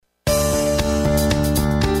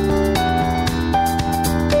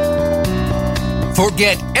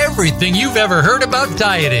Forget everything you've ever heard about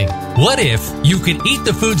dieting. What if you could eat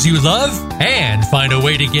the foods you love and find a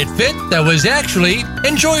way to get fit that was actually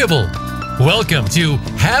enjoyable? Welcome to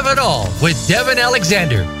Have It All with Devin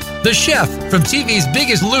Alexander. The chef from TV's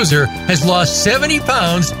Biggest Loser has lost 70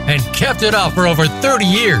 pounds and kept it off for over 30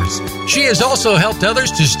 years. She has also helped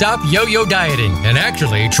others to stop yo-yo dieting and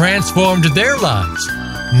actually transformed their lives.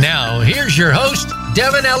 Now, here's your host,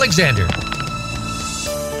 Devin Alexander.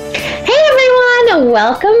 Hey everyone,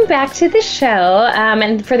 welcome back to the show.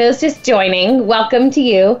 And for those just joining, welcome to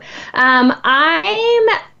you. I'm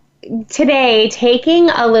today taking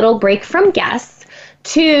a little break from guests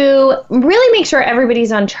to really make sure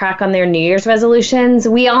everybody's on track on their New Year's resolutions.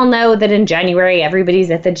 We all know that in January, everybody's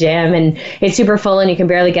at the gym and it's super full and you can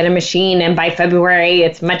barely get a machine. And by February,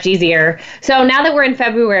 it's much easier. So now that we're in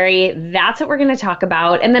February, that's what we're going to talk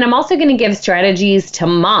about. And then I'm also going to give strategies to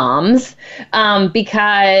moms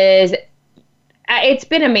because it's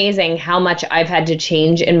been amazing how much I've had to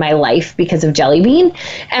change in my life because of Jelly Bean.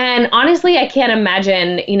 And honestly, I can't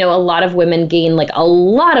imagine, a lot of women gain like a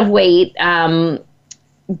lot of weight,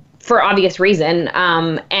 for obvious reason.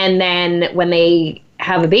 And then when they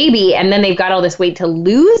have a baby and then they've got all this weight to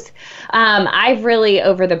lose, I've really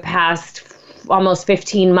over the past almost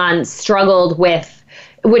 15 months struggled with,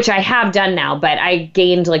 which I have done now, but I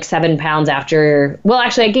gained like 7 pounds I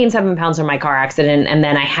gained 7 pounds from my car accident and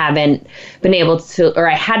then I hadn't been able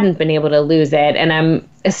to lose it. And I'm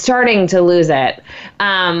starting to lose it.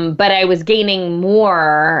 But I was gaining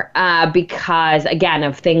more because, again,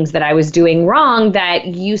 of things that I was doing wrong that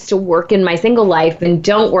used to work in my single life and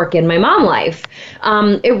don't work in my mom life.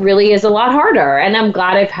 It really is a lot harder. And I'm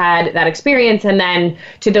glad I've had that experience. And then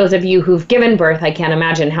to those of you who've given birth, I can't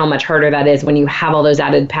imagine how much harder that is when you have all those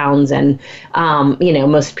added pounds and,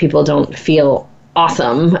 most people don't feel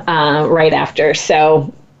awesome right after.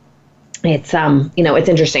 So it's, it's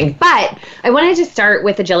interesting, but I wanted to start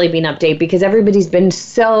with a Jelly Bean update because everybody's been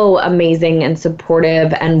so amazing and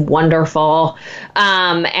supportive and wonderful.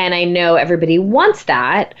 And I know everybody wants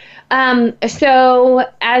that. So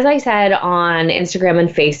as I said on Instagram and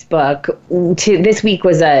Facebook, this week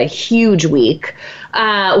was a huge week.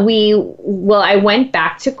 I went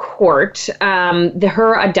back to court.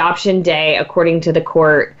 Her adoption day, according to the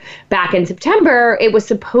court back in September, it was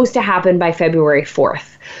supposed to happen by February 4th.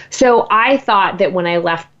 So I thought that when I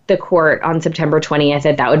left the court on September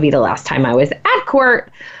 20th, that would be the last time I was at court.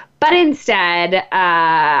 But instead,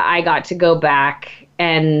 I got to go back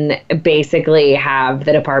and basically have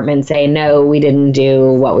the department say, no, we didn't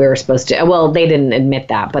do what we were supposed to. Well, they didn't admit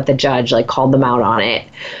that, but the judge called them out on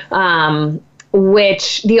it.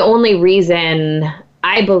 Which the only reason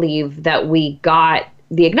I believe that we got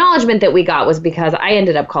the acknowledgement that we got was because I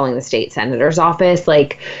ended up calling the state senator's office,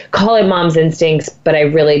 call it mom's instincts, but I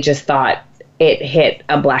really just thought it hit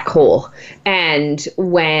a black hole. And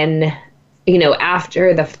when,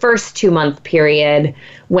 after the first 2-month period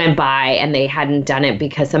went by and they hadn't done it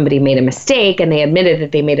because somebody made a mistake and they admitted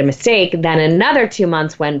that they made a mistake, then another 2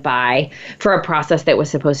 months went by for a process that was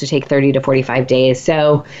supposed to take 30 to 45 days.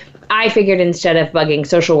 So I figured instead of bugging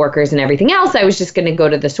social workers and everything else, I was just going to go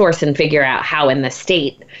to the source and figure out how in the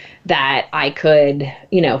state that I could,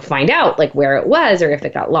 find out where it was or if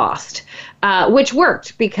it got lost, which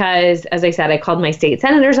worked because, as I said, I called my state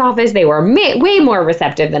senator's office. They were way more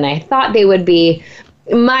receptive than I thought they would be,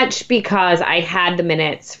 much because I had the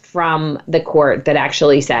minutes from the court that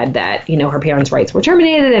actually said that, her parents' rights were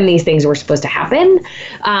terminated and these things were supposed to happen.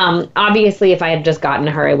 Obviously, if I had just gotten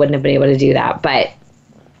to her, I wouldn't have been able to do that. But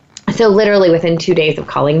so literally within 2 days of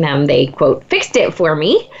calling them, they, quote, fixed it for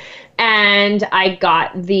me. And I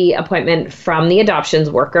got the appointment from the adoptions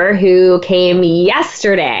worker who came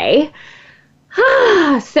yesterday.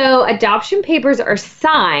 So adoption papers are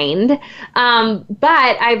signed, but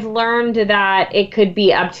I've learned that it could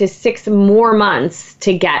be up to 6 more months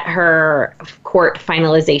to get her court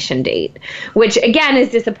finalization date, which again is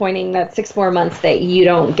disappointing. That's 6 more months that you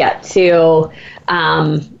don't get to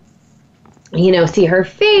see her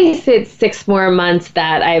face. It's 6 more months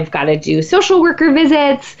that I've got to do social worker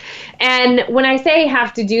visits. And when I say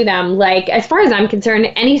have to do them, as far as I'm concerned,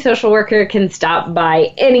 any social worker can stop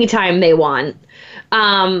by anytime they want,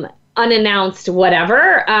 unannounced,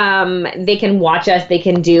 whatever. They can watch us. They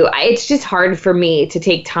can do, it's just hard for me to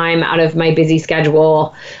take time out of my busy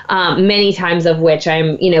schedule, many times of which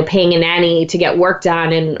I'm, paying a nanny to get work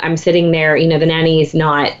done. And I'm sitting there, the nanny's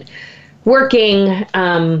not working.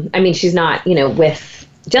 She's not, with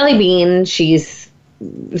Jelly Bean. She's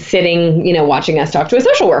sitting, watching us talk to a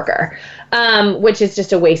social worker. which is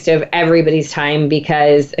just a waste of everybody's time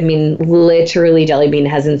because, I mean, literally Jelly Bean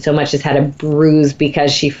hasn't so much as had a bruise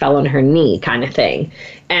because she fell on her knee kind of thing.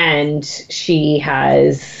 And she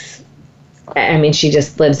just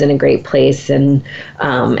lives in a great place, and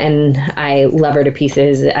I love her to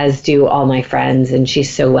pieces, as do all my friends, and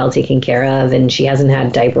she's so well taken care of, and she hasn't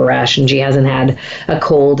had diaper rash, and she hasn't had a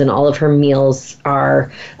cold, and all of her meals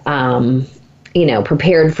are,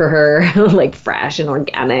 prepared for her, like fresh and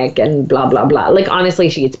organic and blah, blah, blah. Like, honestly,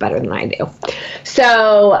 she eats better than I do.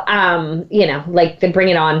 So, like, then bring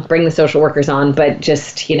it on, bring the social workers on, but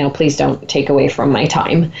just, please don't take away from my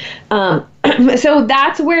time. So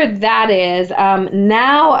that's where that is.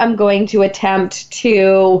 Now I'm going to attempt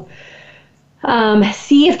to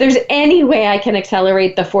see if there's any way I can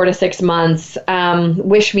accelerate the 4 to 6 months.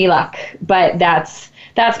 Wish me luck, but that's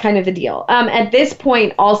kind of the deal. At this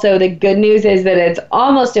point, also, the good news is that it's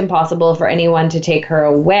almost impossible for anyone to take her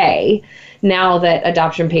away now that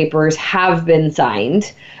adoption papers have been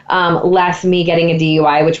signed, less me getting a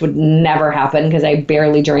DUI, which would never happen because I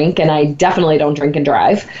barely drink, and I definitely don't drink and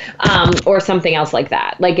drive, or something else like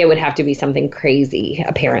that. Like, it would have to be something crazy,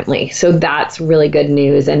 apparently. So that's really good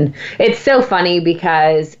news. And it's so funny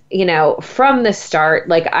because, from the start,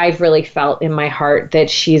 like, I've really felt in my heart that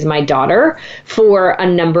she's my daughter for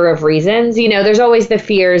a number of reasons. There's always the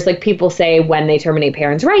fears, like people say when they terminate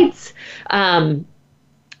parents' rights,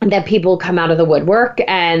 that people come out of the woodwork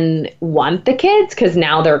and want the kids because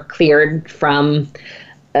now they're cleared from,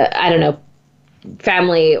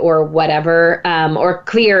 family or whatever, or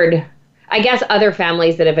cleared. I guess other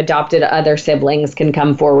families that have adopted other siblings can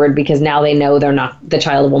come forward because now they know the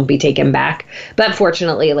child won't be taken back. But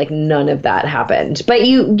fortunately, like, none of that happened. But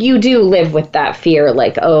you do live with that fear,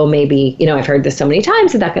 like, oh, maybe, I've heard this so many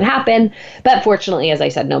times that could happen. But fortunately, as I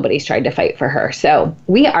said, nobody's tried to fight for her. So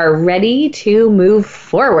we are ready to move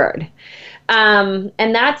forward. And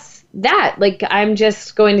that's that. Like, I'm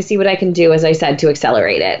just going to see what I can do, as I said, to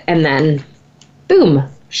accelerate it. And then, boom,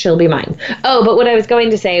 she'll be mine. Oh, but what I was going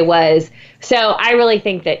to say was, so I really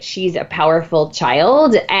think that she's a powerful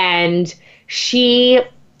child, and she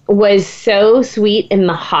was so sweet in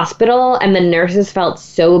the hospital, and the nurses felt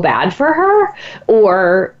so bad for her,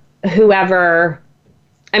 or whoever.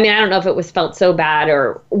 I mean, I don't know if it was felt so bad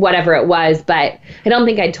or whatever it was, but I don't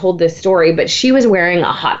think I told this story, but she was wearing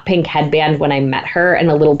a hot pink headband when I met her and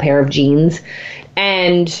a little pair of jeans,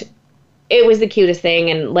 and it was the cutest thing.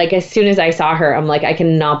 And like, as soon as I saw her, I'm like, I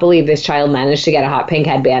cannot believe this child managed to get a hot pink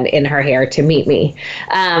headband in her hair to meet me.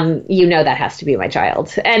 That has to be my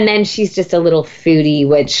child. And then she's just a little foodie,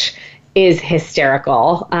 which is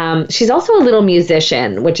hysterical. She's also a little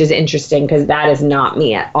musician, which is interesting because that is not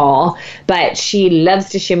me at all. But she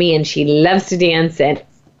loves to shimmy and she loves to dance, and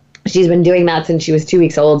she's been doing that since she was 2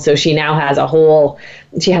 weeks old. So she now has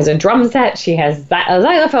she has a drum set, she has a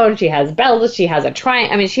xylophone, she has bells, she has a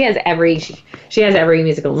triangle. I mean, she has every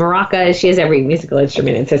musical maraca, she has every musical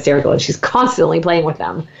instrument. It's hysterical, and she's constantly playing with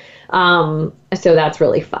them. So that's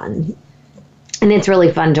really fun. And it's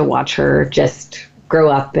really fun to watch her just grow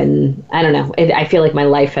up. And I don't know, I feel like my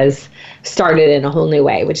life has started in a whole new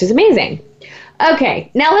way, which is amazing.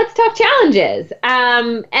 Okay, now let's talk challenges.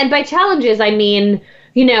 And by challenges, I mean,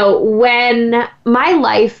 when my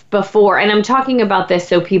life before, and I'm talking about this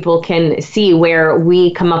so people can see where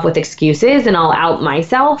we come up with excuses, and I'll out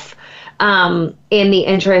myself in the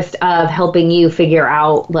interest of helping you figure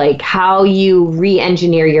out like how you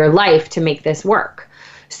re-engineer your life to make this work.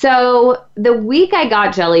 So the week I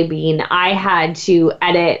got Jelly Bean, I had to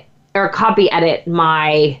edit or copy edit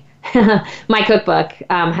my my cookbook,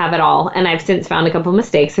 Have It All, and I've since found a couple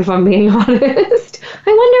mistakes, if I'm being honest.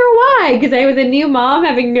 I wonder why, because I was a new mom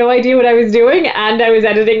having no idea what I was doing, and I was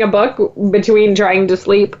editing a book between trying to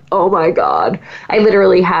sleep. Oh my God. I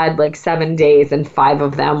literally had like 7 days, and 5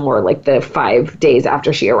 of them were like the 5 days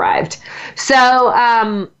after she arrived. So,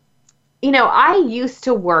 I used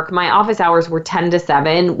to work, my office hours were 10 to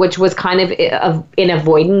 7, which was kind of in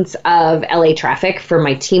avoidance of LA traffic for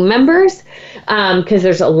my team members, because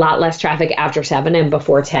there's a lot less traffic after 7 and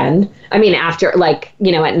before 10. I mean, after at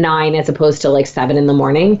 9 as opposed to like 7 in the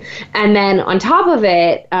morning. And then on top of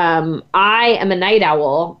it, I am a night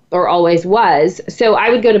owl, or always was. So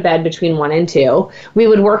I would go to bed between 1 and 2. We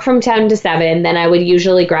would work from 10 to 7. Then I would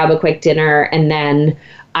usually grab a quick dinner, and then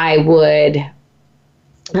I would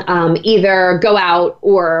either go out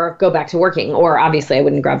or go back to working, or obviously I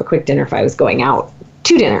wouldn't grab a quick dinner if I was going out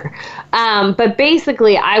to dinner. But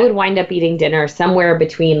basically I would wind up eating dinner somewhere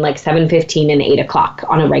between like 7:15 and 8 o'clock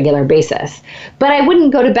on a regular basis. But I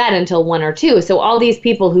wouldn't go to bed until 1 or 2. So all these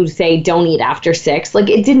people who say don't eat after 6, like,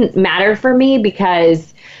 it didn't matter for me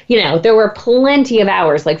because there were plenty of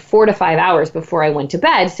hours, like 4 to 5 hours before I went to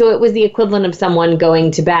bed. So it was the equivalent of someone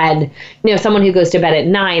going to bed, someone who goes to bed at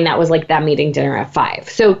 9, that was like them eating dinner at 5.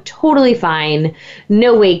 So totally fine,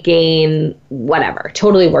 no weight gain, whatever,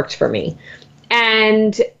 totally worked for me.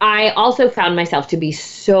 And I also found myself to be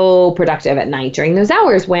so productive at night during those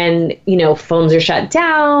hours when, phones are shut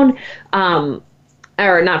down,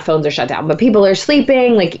 or not phones are shut down, but people are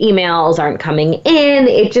sleeping, like emails aren't coming in.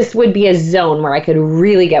 It just would be a zone where I could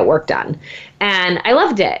really get work done. And I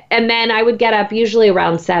loved it. And then I would get up usually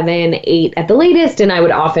around 7, 8 at the latest, and I would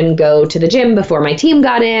often go to the gym before my team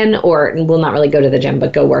got in, or, well, not really go to the gym,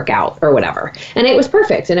 but go work out or whatever. And it was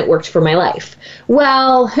perfect, and it worked for my life.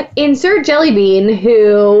 Well, insert Jellybean,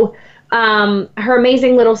 who, her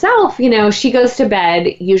amazing little self, she goes to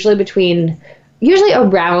bed usually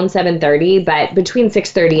around 7:30, but between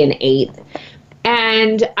 6:30 and 8.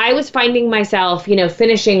 And I was finding myself,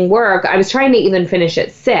 finishing work. I was trying to even finish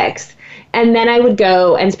at 6. And then I would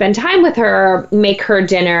go and spend time with her, make her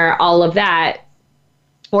dinner, all of that,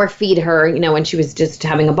 or feed her, when she was just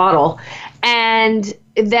having a bottle. And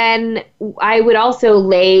then I would also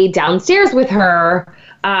lay downstairs with her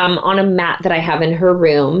on a mat that I have in her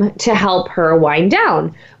room to help her wind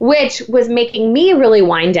down, which was making me really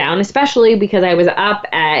wind down, especially because I was up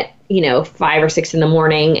at, 5 or 6 in the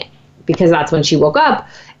morning, because that's when she woke up,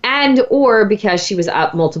 and or because she was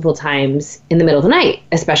up multiple times in the middle of the night,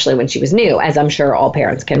 especially when she was new, as I'm sure all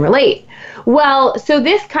parents can relate. Well, so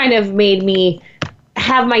this kind of made me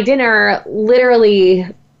have my dinner literally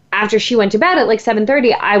after she went to bed at like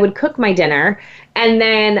 7:30. I would cook my dinner, and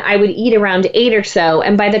then I would eat around 8 or so.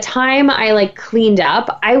 And by the time I cleaned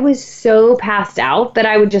up, I was so passed out that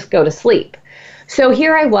I would just go to sleep. So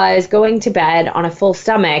here I was going to bed on a full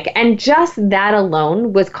stomach, and just that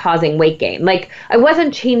alone was causing weight gain. I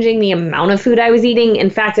wasn't changing the amount of food I was eating. In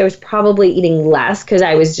fact, I was probably eating less because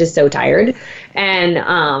I was just so tired. And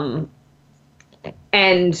I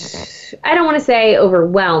don't want to say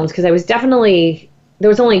overwhelmed, because I was definitely, there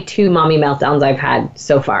was only 2 mommy meltdowns I've had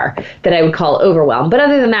so far that I would call overwhelmed. But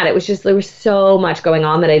other than that, it was just, there was so much going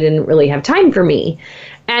on that I didn't really have time for me.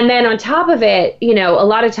 And then on top of it, a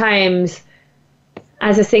lot of times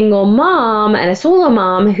as a single mom and a solo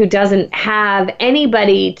mom who doesn't have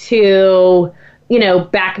anybody to,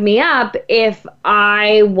 back me up, if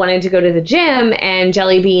I wanted to go to the gym and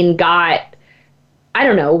Jellybean got, I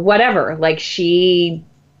don't know, whatever, she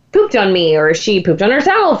pooped on me or she pooped on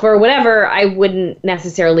herself or whatever, I wouldn't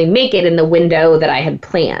necessarily make it in the window that I had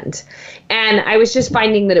planned. And I was just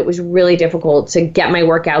finding that it was really difficult to get my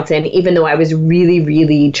workouts in, even though I was really,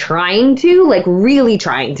 really trying to, really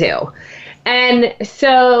trying to. And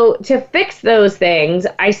so to fix those things,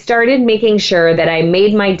 I started making sure that I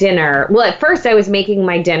made my dinner. Well, at first I was making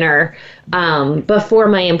my dinner before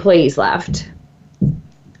my employees left.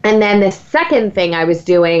 And then the second thing I was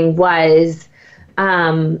doing was,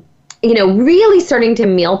 really starting to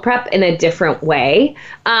meal prep in a different way.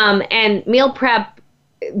 And meal prep,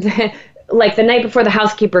 the night before the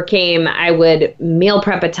housekeeper came, I would meal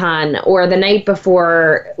prep a ton. Or the night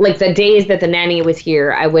before, the days that the nanny was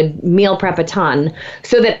here, I would meal prep a ton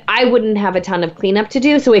so that I wouldn't have a ton of cleanup to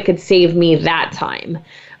do, so it could save me that time.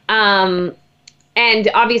 And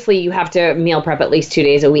obviously you have to meal prep at least 2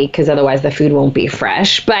 days a week, because otherwise the food won't be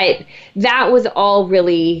fresh. But that was all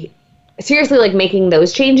really seriously making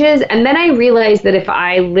those changes. And then I realized that if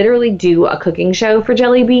I literally do a cooking show for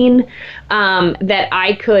Jellybean, that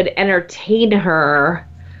I could entertain her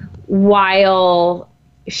while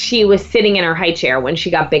she was sitting in her high chair when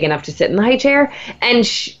she got big enough to sit in the high chair.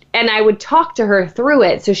 And I would talk to her through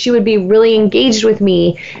it, so she would be really engaged with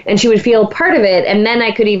me and she would feel part of it. And then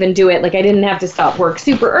I could even do it, I didn't have to stop work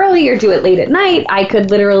super early or do it late at night. I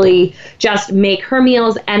could literally just make her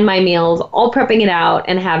meals and my meals, all prepping it out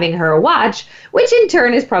and having her watch, which in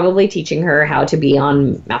turn is probably teaching her how to be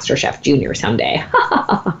on MasterChef Junior someday.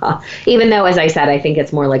 Even though, as I said, I think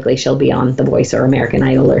it's more likely she'll be on The Voice or American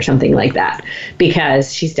Idol or something like that,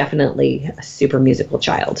 because she's definitely a super musical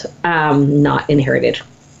child, not inherited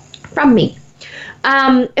from me.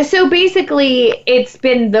 So basically, it's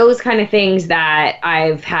been those kind of things that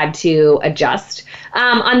I've had to adjust.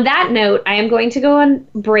 On that note, I am going to go on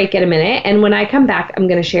break in a minute, and when I come back, I'm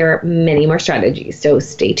going to share many more strategies, so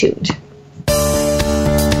stay tuned.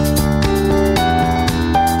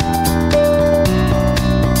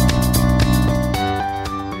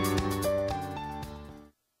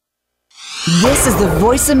 This is the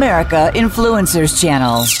Voice America Influencers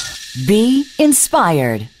Channel. Be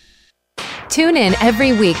inspired. Tune in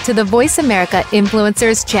every week to the Voice America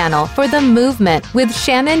Influencers channel for The Movement with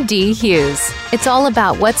Shannon D. Hughes. It's all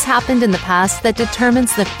about what's happened in the past that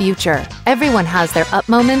determines the future. Everyone has their up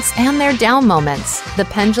moments and their down moments. The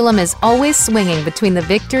pendulum is always swinging between the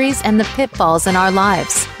victories and the pitfalls in our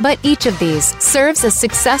lives. But each of these serves as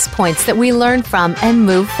success points that we learn from and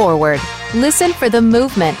move forward. Listen for The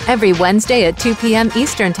Movement every Wednesday at 2 p.m.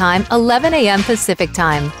 Eastern Time, 11 a.m. Pacific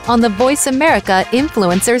Time on the Voice America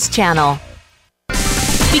Influencers channel.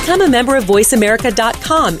 Become a member of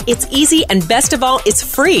VoiceAmerica.com. It's easy, and best of all, it's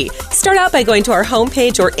free. Start out by going to our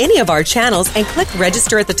homepage or any of our channels and click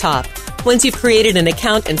Register at the top. Once you've created an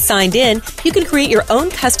account and signed in, you can create your own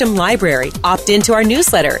custom library, opt into our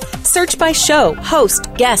newsletter, search by show, host,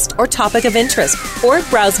 guest, or topic of interest, or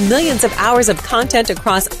browse millions of hours of content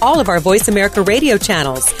across all of our Voice America radio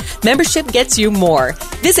channels. Membership gets you more.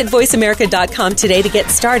 Visit VoiceAmerica.com today to get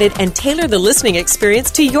started and tailor the listening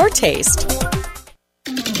experience to your taste.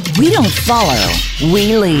 We don't follow,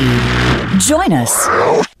 we lead. Join us,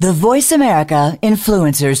 the Voice America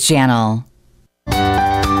Influencers channel.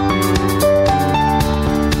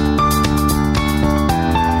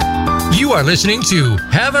 You are listening to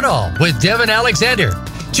Have It All with Devin Alexander.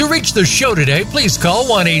 To reach the show today, please call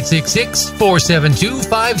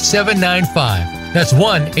 1-866-472-5795. That's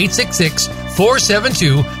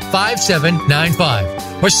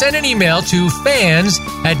 1-866-472-5795. Or send an email to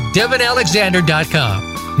fans@devinalexander.com.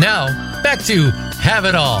 Now, back to Have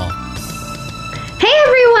It All. Hey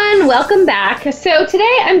everyone, welcome back. So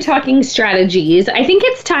today I'm talking strategies. I think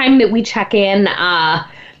it's time that we check in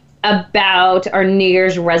about our New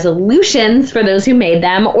Year's resolutions for those who made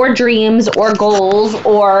them, or dreams, or goals,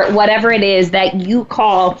 or whatever it is that you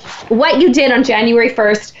call what you did on January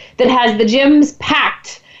 1st that has the gyms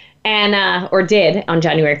packed and or did on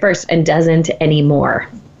January 1st and doesn't anymore.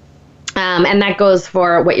 And that goes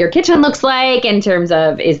for what your kitchen looks like in terms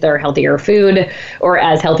of, is there healthier food or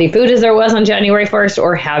as healthy food as there was on January 1st,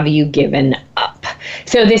 or have you given up?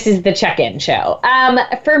 So this is the check-in show.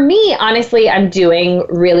 For me, honestly, I'm doing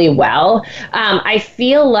really well. I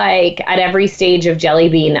feel like at every stage of Jelly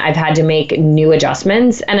Bean, I've had to make new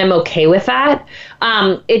adjustments, and I'm okay with that.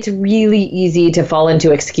 It's really easy to fall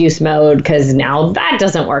into excuse mode because now that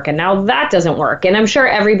doesn't work and now that doesn't work. And I'm sure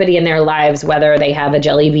everybody in their lives, whether they have a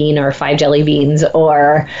jelly bean or 5 jelly beans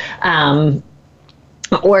or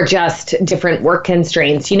just different work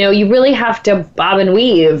constraints, you really have to bob and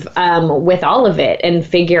weave with all of it and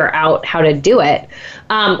figure out how to do it.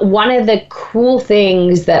 One of the cool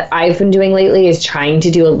things that I've been doing lately is trying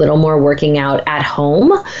to do a little more working out at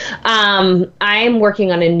home. I'm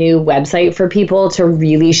working on a new website for people to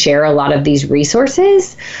really share a lot of these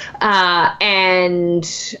resources. And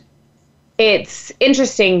it's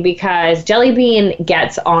interesting because Jelly Bean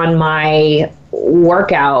gets on my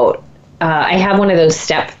workout. I have one of those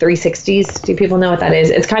Step 360s. Do people know what that is?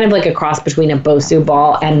 It's kind of like a cross between a Bosu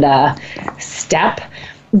ball and a step.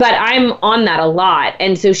 But I'm on that a lot.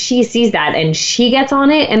 And so she sees that and she gets on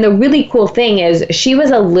it. And the really cool thing is she was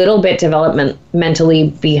a little bit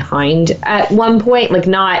developmentally behind at one point, like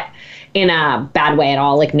not in a bad way at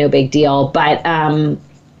all, like no big deal. But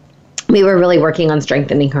we were really working on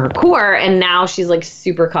strengthening her core, and now she's like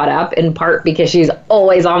super caught up, in part because she's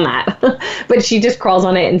always on that. But she just crawls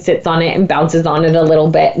on it and sits on it and bounces on it a little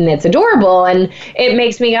bit, and it's adorable. And it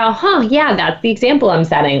makes me go, yeah, that's the example I'm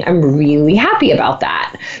setting. I'm really happy about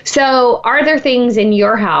that. So are there things in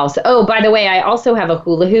your house? Oh, by the way, I also have a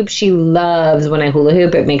hula hoop. She loves when I hula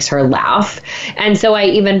hoop. It makes her laugh. And so I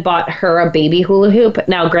even bought her a baby hula hoop.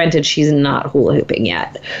 Now, granted, she's not hula hooping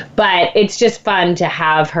yet, but it's just fun to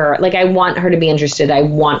have her. Like, I want her to be interested. I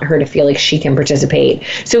want her to feel like she can participate.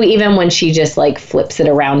 So even when she just like flips it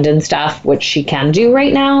around and stuff, which she can do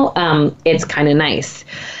right now, it's kind of nice.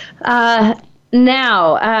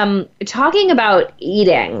 Now, talking about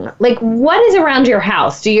eating, like what is around your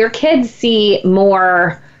house? Do your kids see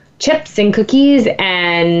more chips and cookies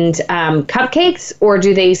and cupcakes, or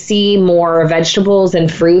do they see more vegetables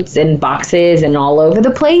and fruits in boxes and all over the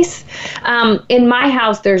place? In my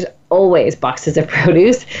house, there's always boxes of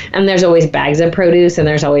produce, and there's always bags of produce, and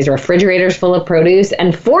there's always refrigerators full of produce.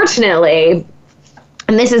 And fortunately,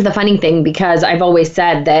 and this is the funny thing, because I've always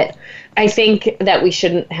said that I think that we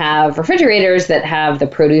shouldn't have refrigerators that have the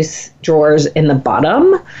produce drawers in the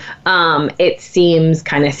bottom. It seems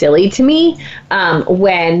kind of silly to me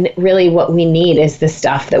when really what we need is the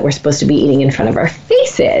stuff that we're supposed to be eating in front of our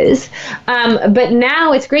faces. But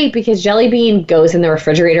now it's great because Jelly Bean goes in the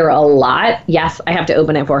refrigerator a lot. Yes, I have to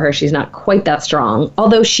open it for her. She's not quite that strong,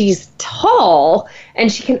 although she's tall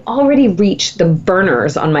and she can already reach the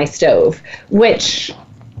burners on my stove, which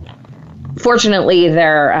Fortunately,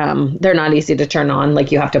 they're not easy to turn on.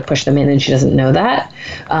 Like, you have to push them in, and she doesn't know that.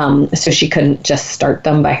 So she couldn't just start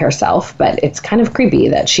them by herself. But it's kind of creepy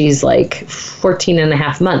that she's like 14 and a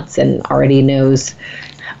half months and already knows,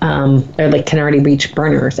 or like can already reach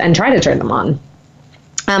burners and try to turn them on.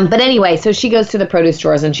 But anyway, so she goes to the produce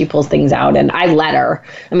stores and she pulls things out, and I let her.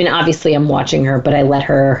 I mean, obviously I'm watching her, but I let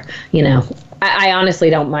her, you know. I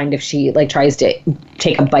honestly don't mind if she like tries to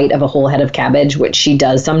take a bite of a whole head of cabbage, which she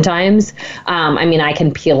does sometimes. I mean, I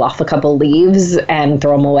can peel off a couple leaves and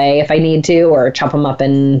throw them away if I need to, or chop them up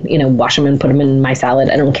and, you know, wash them and put them in my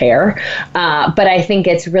salad. I don't care. But I think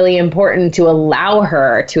it's really important to allow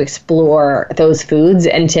her to explore those foods.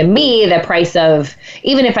 And to me, the price of,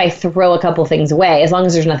 even if I throw a couple things away, as long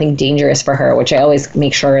as there's nothing dangerous for her, which I always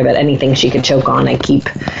make sure that anything she could choke on, I keep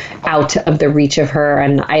out of the reach of her.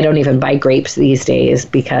 And I don't even buy grapes these days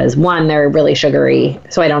because, one, they're really sugary,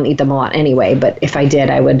 so I don't eat them a lot anyway. But if I did,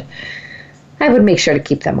 I would make sure to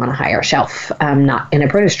keep them on a higher shelf, not in a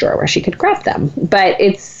produce store where she could grab them. But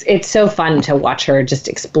it's so fun to watch her just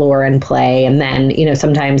explore and play. And then, you know,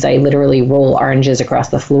 sometimes I literally roll oranges across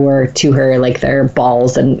the floor to her like they're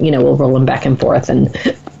balls, and, you know, we'll roll them back and forth, and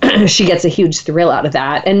she gets a huge thrill out of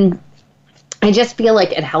that. And I just feel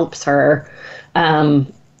like it helps her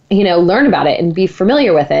you know, learn about it and be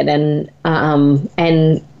familiar with it,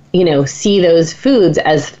 and you know, see those foods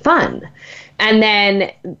as fun. And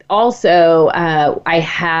then also, I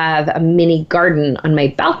have a mini garden on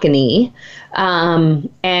my balcony,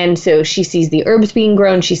 and so she sees the herbs being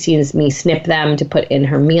grown. She sees me snip them to put in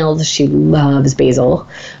her meals. She loves basil.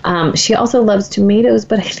 She also loves tomatoes,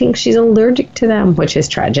 but I think she's allergic to them, which is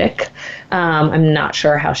tragic. I'm not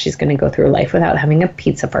sure how she's going to go through life without having a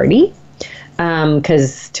pizza party.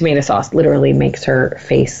 Because tomato sauce literally makes her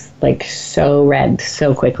face like so red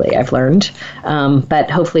so quickly, I've learned.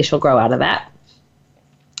 But hopefully she'll grow out of that.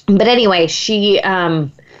 But anyway,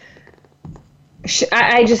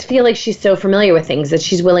 I just feel like she's so familiar with things that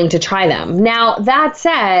she's willing to try them. Now, that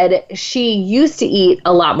said, she used to eat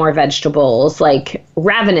a lot more vegetables, like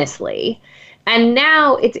ravenously. And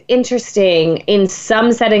now it's interesting. In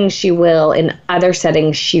some settings she will, in other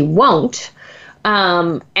settings she won't.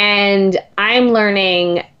 And I'm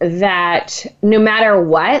learning that no matter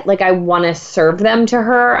what, like, I want to serve them to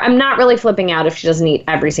her. I'm not really flipping out if she doesn't eat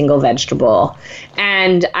every single vegetable.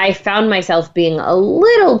 And I found myself being a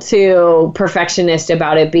little too perfectionist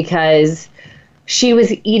about it because she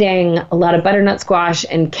was eating a lot of butternut squash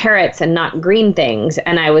and carrots and not green things.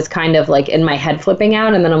 And I was kind of like in my head flipping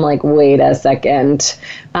out. And then I'm like, wait a second.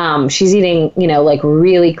 She's eating, you know, like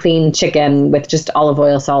really clean chicken with just olive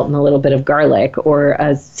oil, salt, and a little bit of garlic, or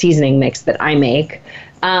a seasoning mix that I make.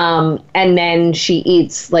 And then she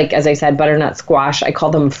eats, like, as I said, butternut squash. I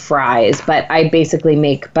call them fries, but I basically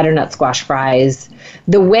make butternut squash fries.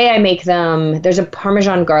 The way I make them, there's a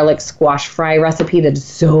Parmesan garlic squash fry recipe that's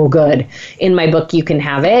so good. In my book, you can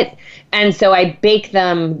have it. And so I bake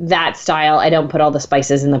them that style. I don't put all the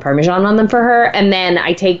spices and the Parmesan on them for her. And then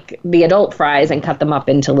I take the adult fries and cut them up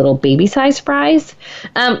into little baby-sized fries.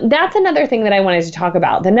 That's another thing that I wanted to talk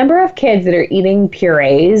about. The number of kids that are eating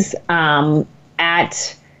purees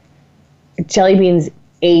at Jelly Bean's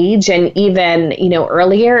age, and even, you know,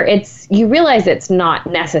 earlier, you realize it's not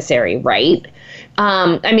necessary, right?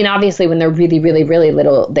 I mean, obviously when they're really, really, really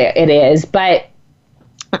little, it is, but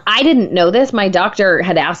I didn't know this. My doctor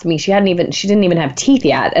had asked me, she didn't even have teeth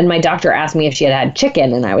yet. And my doctor asked me if she had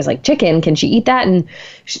chicken. And I was like, chicken, can she eat that? And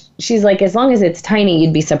she's like, as long as it's tiny,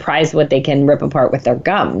 you'd be surprised what they can rip apart with their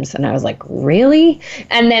gums. And I was like, really?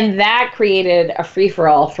 And then that created a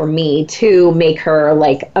free-for-all for me to make her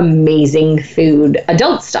like amazing food,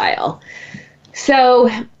 adult style. So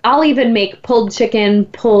I'll even make pulled chicken,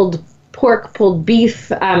 pulled pork, pulled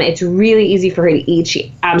beef. It's really easy for her to eat.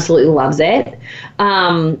 She absolutely loves it.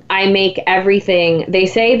 I make everything. They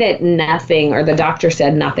say that nothing, or the doctor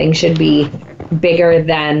said nothing, should be bigger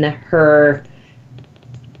than her,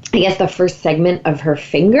 I guess the first segment of her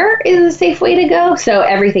finger is a safe way to go. So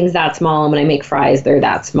everything's that small. And when I make fries, they're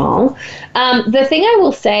that small. The thing I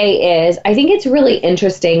will say is, I think it's really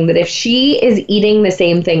interesting that if she is eating the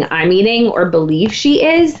same thing I'm eating, or believe she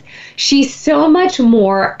is, she's so much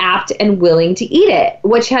more apt and willing to eat it,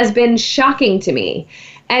 which has been shocking to me.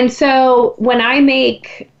 And so when I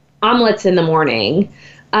make omelets in the morning,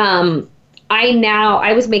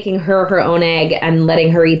 I was making her own egg and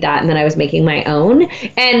letting her eat that, and then I was making my own.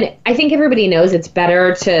 And I think everybody knows it's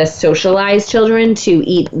better to socialize children to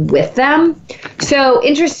eat with them. So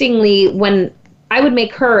interestingly, when I would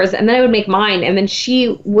make hers and then I would make mine, and then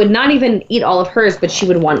she would not even eat all of hers, but she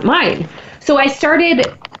would want mine. So I started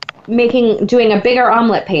doing a bigger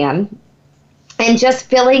omelet pan. and just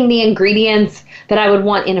filling the ingredients that I would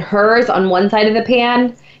want in hers on one side of the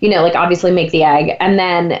pan, like obviously make the egg and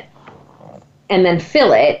then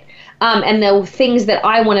fill it. And the things that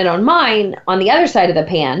I wanted on mine on the other side of the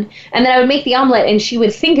pan. And then I would make the omelet and she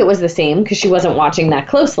would think it was the same because she wasn't watching that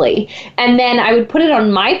closely. And then I would put it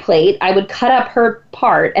on my plate. I would cut up her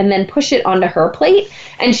part and then push it onto her plate.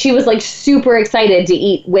 And she was like super excited to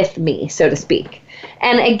eat with me, so to speak.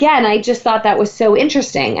 And again, I just thought that was so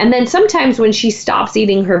interesting. And then sometimes when she stops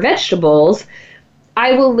eating her vegetables,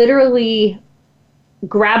 I will literally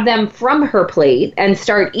grab them from her plate and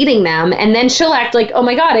start eating them. And then she'll act like, oh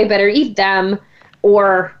my God, I better eat them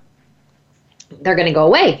or they're going to go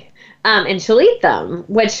away. And she'll eat them,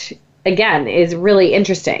 which again is really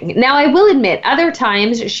interesting. Now, I will admit other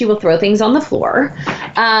times she will throw things on the floor.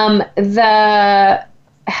 The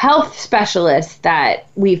health specialists that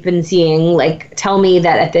we've been seeing tell me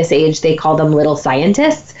that at this age they call them little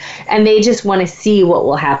scientists, and they just want to see what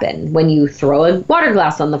will happen when you throw a water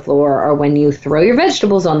glass on the floor or when you throw your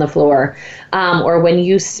vegetables on the floor, or when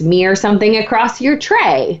you smear something across your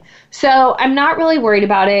tray. So I'm not really worried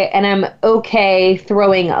about it, and I'm okay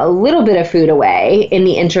throwing a little bit of food away in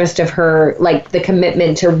the interest of her, the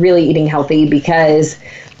commitment to really eating healthy, because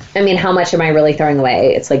how much am I really throwing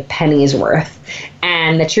away? It's like pennies worth.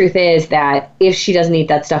 And the truth is that if she doesn't eat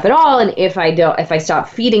that stuff at all, and if I stop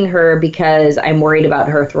feeding her because I'm worried about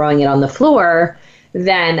her throwing it on the floor,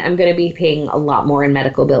 then I'm going to be paying a lot more in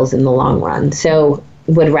medical bills in the long run. So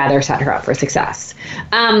would rather set her up for success.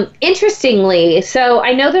 Interestingly, so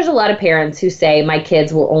I know there's a lot of parents who say my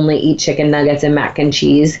kids will only eat chicken nuggets and mac and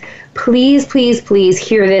cheese. Please, please, please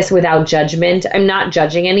hear this without judgment. I'm not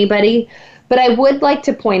judging anybody. But I would like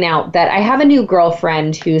to point out that I have a new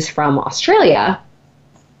girlfriend who's from Australia,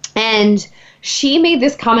 and she made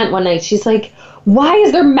this comment one night. She's like, why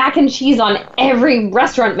is there mac and cheese on every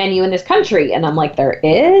restaurant menu in this country? And I'm like, there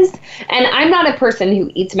is. And I'm not a person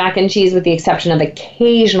who eats mac and cheese, with the exception of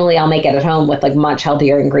occasionally I'll make it at home with much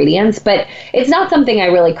healthier ingredients, but it's not something I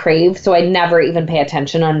really crave, so I never even pay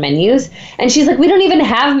attention on menus. And she's like, we don't even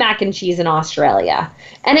have mac and cheese in Australia.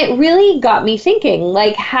 And it really got me thinking,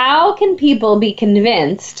 how can people be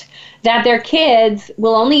convinced that their kids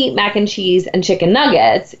will only eat mac and cheese and chicken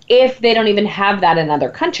nuggets if they don't even have that in other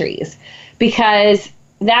countries? Because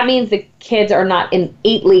that means the kids are not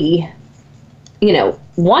innately,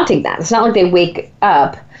 wanting that. It's not like they wake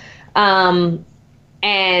up and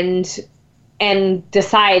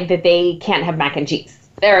decide that they can't have mac and cheese.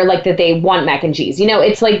 Or that they want mac and cheese.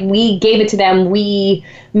 It's like we gave it to them. We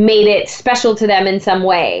made it special to them in some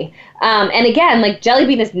way. And again, Jelly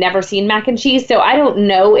Bean has never seen mac and cheese, so I don't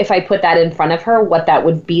know if I put that in front of her what that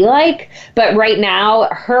would be like. But right now,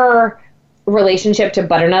 her relationship to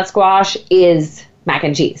butternut squash is mac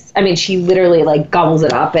and cheese. She literally gobbles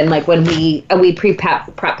it up, and when we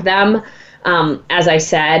prep them, as I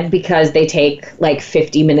said, because they take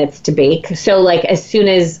 50 minutes to bake. So as soon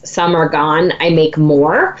as some are gone, I make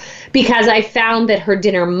more, because I found that her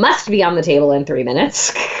dinner must be on the table in 3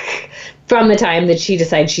 minutes from the time that she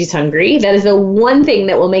decides she's hungry. That is the one thing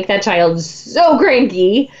that will make that child so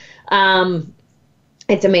cranky.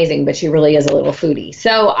 It's amazing, but she really is a little foodie.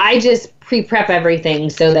 So I just pre-prep everything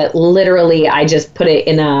so that literally I just put it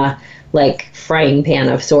in a frying pan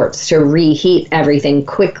of sorts to reheat everything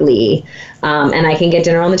quickly. And I can get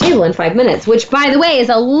dinner on the table in 5 minutes, which, by the way, is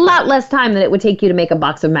a lot less time than it would take you to make a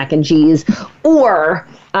box of mac and cheese or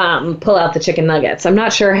pull out the chicken nuggets. I'm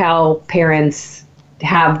not sure how parents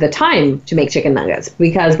have the time to make chicken nuggets,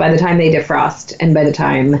 because by the time they defrost and by the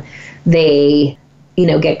time they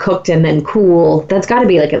get cooked and then cool, that's got to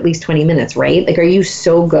be at least 20 minutes, right? Are you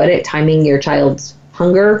so good at timing your child's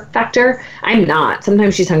hunger factor? I'm not.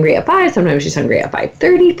 Sometimes she's hungry at 5, sometimes she's hungry at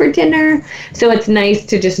 5:30 for dinner. So it's nice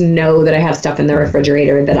to just know that I have stuff in the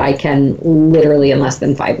refrigerator that I can literally in less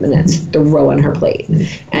than 5 minutes throw on her plate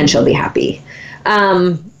and she'll be happy.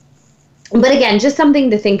 But again, just something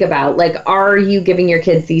to think about. Are you giving your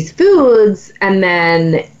kids these foods and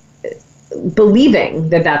then believing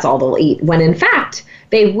that that's all they'll eat, when in fact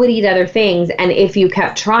they would eat other things? And if you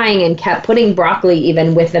kept trying and kept putting broccoli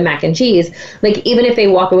even with the mac and cheese, even if they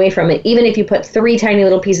walk away from it, even if you put 3 tiny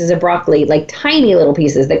little pieces of broccoli, tiny little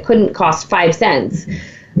pieces that couldn't cost 5 cents,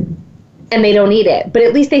 and they don't eat it, but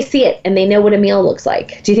at least they see it and they know what a meal looks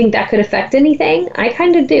like. Do you think that could affect anything? I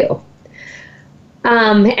kind of do.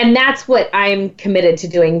 And that's what I'm committed to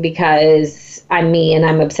doing, because I'm me and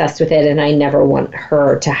I'm obsessed with it, and I never want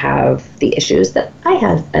her to have the issues that I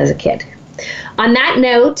had as a kid. On that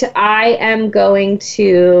note, I am going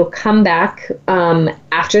to come back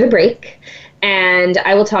after the break, And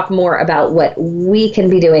I will talk more about what we can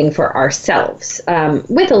be doing for ourselves,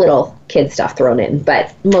 with a little kid stuff thrown in,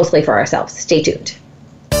 but mostly for ourselves. Stay tuned.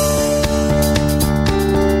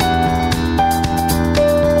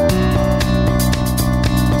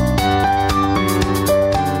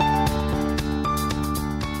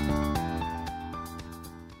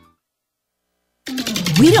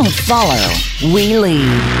 We don't follow, we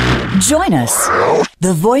lead. Join us,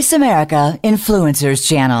 the Voice America Influencers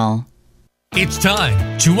Channel. It's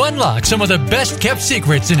time to unlock some of the best-kept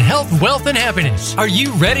secrets in health, wealth, and happiness. Are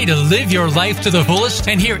you ready to live your life to the fullest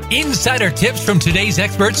and hear insider tips from today's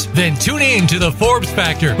experts? Then tune in to The Forbes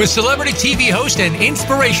Factor with celebrity TV host and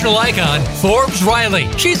inspirational icon, Forbes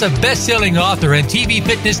Riley. She's a best-selling author and TV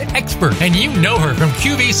fitness expert, and you know her from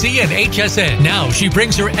QVC and HSN. Now she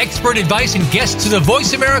brings her expert advice and guests to the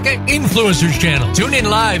Voice America Influencers Channel. Tune in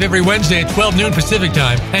live every Wednesday at 12 noon Pacific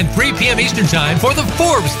Time and 3 p.m. Eastern Time for The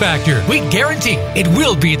Forbes Factor. We guarantee it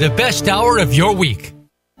will be the best hour of your week.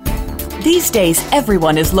 These days,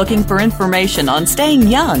 everyone is looking for information on staying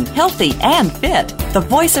young, healthy, and fit. The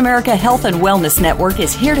Voice America Health and Wellness Network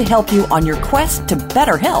is here to help you on your quest to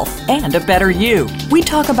better health and a better you. We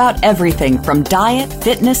talk about everything from diet,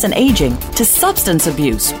 fitness, and aging to substance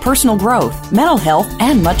abuse, personal growth, mental health,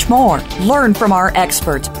 and much more. Learn from our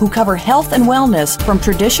experts who cover health and wellness from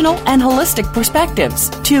traditional and holistic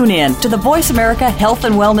perspectives. Tune in to the Voice America Health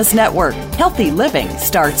and Wellness Network. Healthy living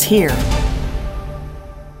starts here.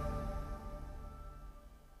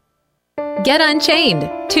 Get Unchained.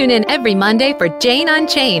 Tune in every Monday for Jane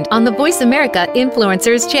Unchained on the Voice America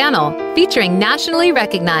Influencers Channel, featuring nationally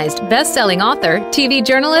recognized best-selling author, TV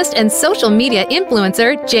journalist, and social media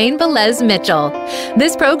influencer Jane Velez Mitchell.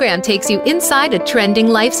 This program takes you inside a trending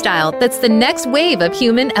lifestyle that's the next wave of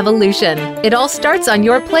human evolution. It all starts on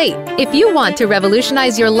your plate. If you want to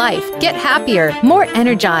revolutionize your life, get happier, more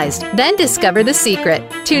energized, then discover the secret.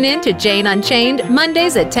 Tune in to Jane Unchained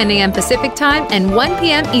Mondays at 10 a.m. Pacific Time and 1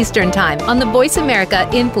 p.m. Eastern Time on the Voice America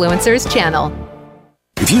Influencers Channel.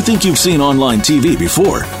 If you think you've seen online TV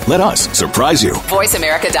before, let us surprise you.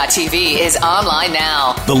 VoiceAmerica.tv is online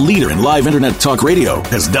now. The leader in live internet talk radio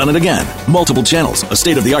has done it again. Multiple channels, a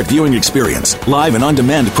state-of-the-art viewing experience, live and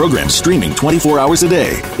on-demand programs streaming 24 hours a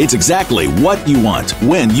day. It's exactly what you want,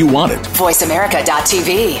 when you want it.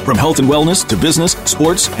 VoiceAmerica.tv. From health and wellness to business,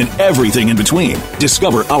 sports, and everything in between.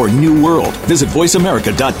 Discover our new world. Visit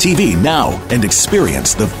VoiceAmerica.tv now and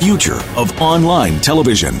experience the future of online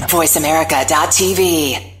television.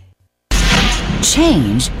 VoiceAmerica.tv.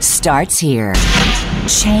 Change starts here.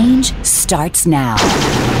 Change starts now.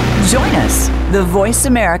 Join us, the Voice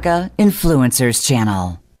America Influencers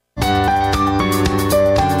Channel.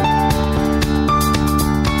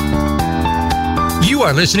 You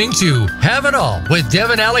are listening to Have It All with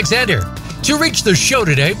Devin Alexander. To reach the show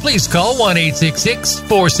today, please call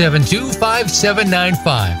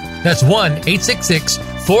 1-866-472-5795. That's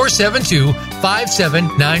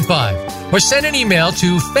 1-866-472-5795. Or send an email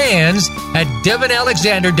to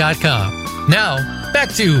fans@devinalexander.com. Now, back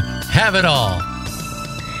to Have It All.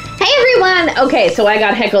 Hey everyone! Okay, so I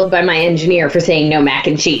got heckled by my engineer for saying no mac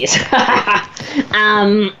and cheese.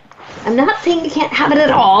 I'm not saying you can't have it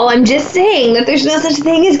at all. I'm just saying that there's no such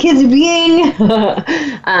thing as kids being.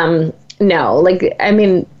 No, like, I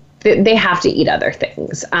mean, they have to eat other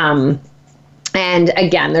things. And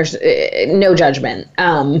again, there's no judgment.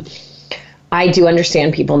 I do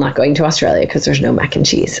understand people not going to Australia because there's no mac and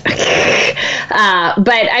cheese. But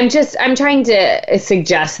I'm trying to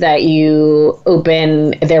suggest that you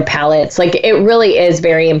open their palates. Like, it really is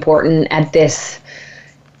very important at this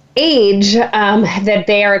age that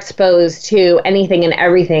they are exposed to anything and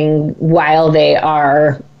everything while they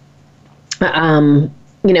are,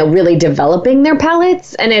 really developing their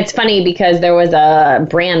palates. And it's funny because there was a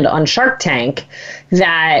brand on Shark Tank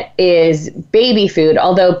that is baby food,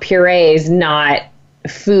 although puree is not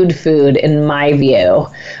food in my view.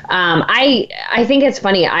 I think it's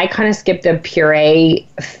funny. I kind of skipped the puree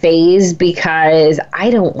phase because I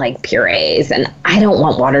don't like purees and I don't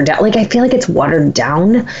want watered down. Like, I feel like it's watered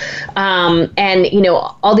down. And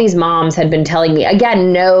all these moms had been telling me,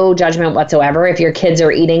 again, no judgment whatsoever. If your kids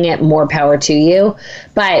are eating it, more power to you.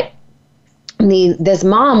 But this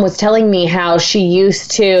mom was telling me how she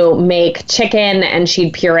used to make chicken and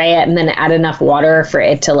she'd puree it and then add enough water for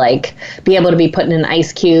it to like be able to be put in an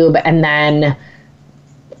ice cube. And then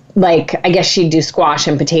like, I guess she'd do squash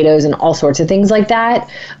and potatoes and all sorts of things like that.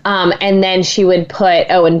 And then she would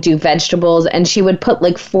and do vegetables, and she would put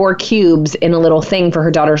like 4 cubes in a little thing for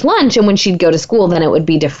her daughter's lunch. And when she'd go to school, then it would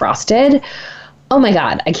be defrosted. Oh my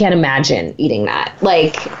God, I can't imagine eating that.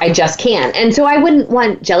 Like, I just can't. And so I wouldn't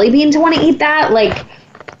want Jelly Bean to want to eat that. Like,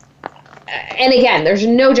 and again, there's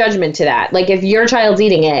no judgment to that. Like if your child's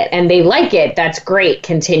eating it and they like it, that's great.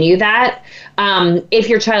 Continue that. If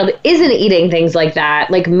your child isn't eating things like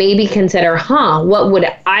that, like maybe consider, what would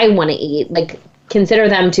I want to eat? Like consider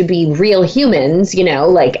them to be real humans,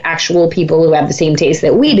 like actual people who have the same taste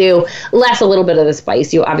that we do, less a little bit of the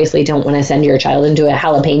spice. You obviously don't want to send your child into a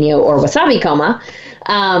jalapeno or wasabi coma.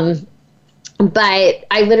 But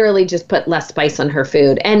I literally just put less spice on her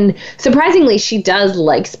food. And surprisingly, she does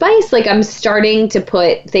like spice. Like I'm starting to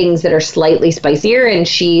put things that are slightly spicier and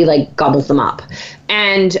she like gobbles them up.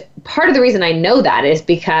 And part of the reason I know that is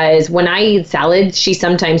because when I eat salad, she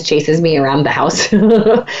sometimes chases me around the house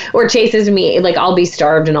or chases me. Like I'll be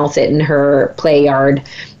starved and I'll sit in her play yard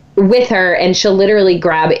with her and she'll literally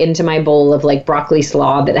grab into my bowl of like broccoli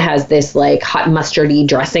slaw that has this like hot mustardy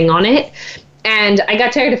dressing on it. And I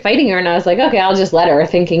got tired of fighting her and I was like, okay, I'll just let her,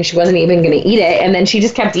 thinking she wasn't even going to eat it. And then she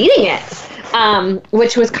just kept eating it,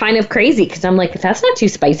 which was kind of crazy because I'm like, that's not too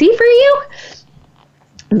spicy for you.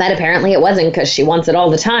 But apparently it wasn't, because she wants it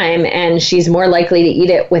all the time and she's more likely to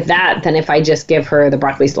eat it with that than if I just give her the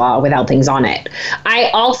broccoli slaw without things on it.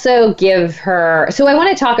 I also give her, so I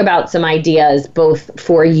want to talk about some ideas both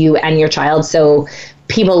for you and your child. So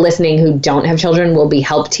people listening who don't have children will be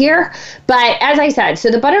helped here. But as I said,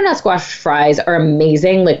 so the butternut squash fries are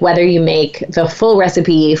amazing. Like whether you make the full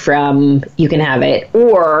recipe from You Can Have It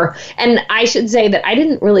and I should say that I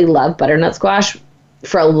didn't really love butternut squash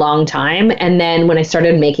for a long time. And then when I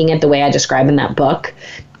started making it the way I describe in that book,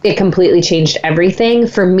 it completely changed everything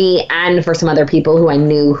for me and for some other people who I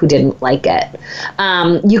knew who didn't like it.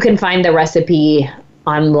 You can find the recipe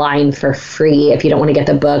online for free if you don't want to get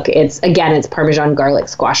the book. It's Parmesan garlic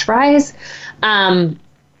squash fries. And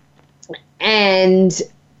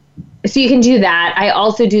so you can do that. I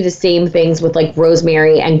also do the same things with like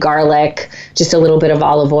rosemary and garlic, just a little bit of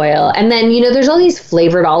olive oil. And then, there's all these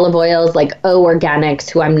flavored olive oils like O Organics,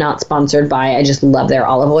 who I'm not sponsored by. I just love their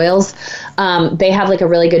olive oils. They have like a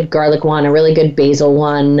really good garlic one, a really good basil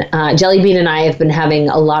one. Jelly Bean and I have been having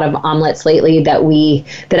a lot of omelets lately that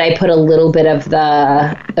I put a little bit of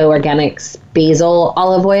the O Organics basil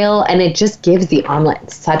olive oil, and it just gives the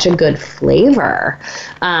omelet such a good flavor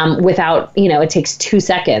without, it takes 2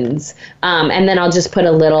 seconds. And then I'll just put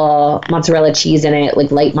a little mozzarella cheese in it, like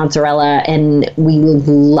light mozzarella, and we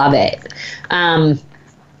love it.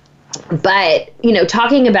 But,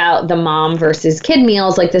 talking about the mom versus kid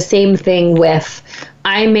meals, like the same thing with,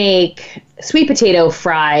 I make sweet potato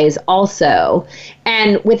fries also.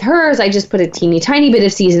 And with hers, I just put a teeny tiny bit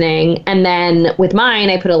of seasoning. And then with mine,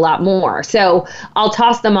 I put a lot more. So I'll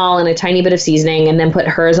toss them all in a tiny bit of seasoning and then put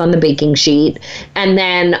hers on the baking sheet. And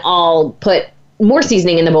then I'll put more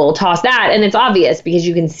seasoning in the bowl, toss that, and it's obvious because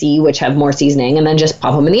you can see which have more seasoning, and then just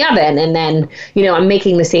pop them in the oven. And then, I'm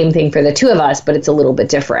making the same thing for the two of us, but it's a little bit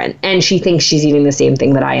different. And she thinks she's eating the same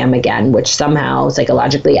thing that I am again, which somehow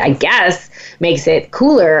psychologically, I guess, makes it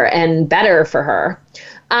cooler and better for her.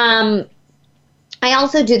 I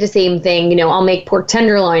also do the same thing, I'll make pork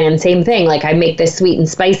tenderloin, and same thing. Like I make this sweet and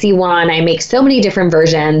spicy one. I make so many different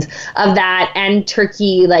versions of that, and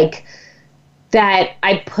turkey, that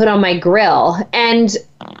I put on my grill. And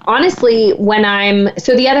honestly,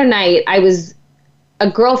 so the other night a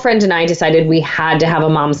girlfriend and I decided we had to have a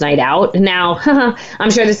mom's night out. Now, I'm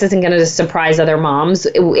sure this isn't going to surprise other moms.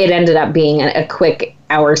 It ended up being a quick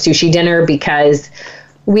hour sushi dinner because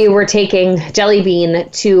we were taking Jelly Bean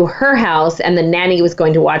to her house, and the nanny was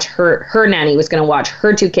going to watch her nanny was going to watch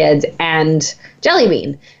her 2 kids and Jelly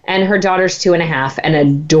Bean. And her daughter's 2.5 and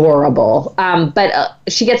adorable. But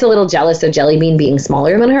she gets a little jealous of Jelly Bean being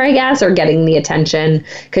smaller than her, I guess, or getting the attention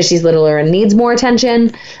because she's littler and needs more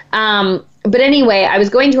attention. But anyway, I was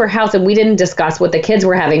going to her house and we didn't discuss what the kids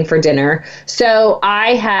were having for dinner. So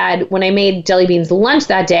when I made Jelly Bean's lunch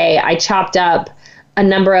that day, I chopped up a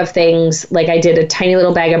number of things. Like I did a tiny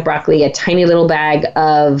little bag of broccoli, a tiny little bag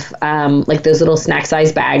of like those little snack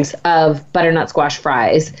size bags of butternut squash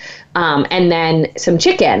fries, and then some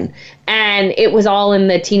chicken. And it was all in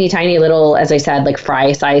the teeny tiny little, as I said, like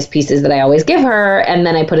fry size pieces that I always give her. And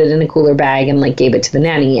then I put it in a cooler bag and like gave it to the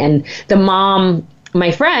nanny. And the mom, my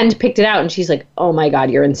friend, picked it out and she's like, oh my God,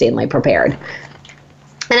 you're insanely prepared.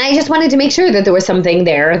 And I just wanted to make sure that there was something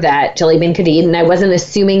there that Jelly Bean could eat. And I wasn't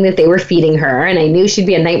assuming that they were feeding her. And I knew she'd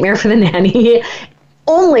be a nightmare for the nanny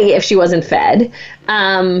only if she wasn't fed.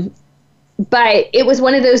 But it was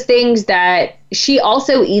one of those things that she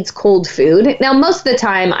also eats cold food. Now, most of the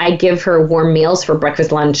time I give her warm meals for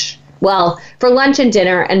breakfast, lunch, Well, for lunch and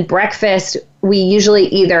dinner and breakfast, we usually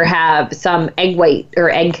either have some egg white or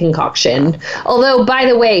egg concoction. Although, by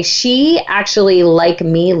the way, she actually, like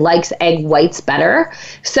me, likes egg whites better.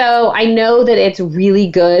 So I know that it's really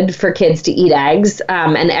good for kids to eat eggs,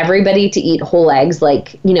 and everybody to eat whole eggs,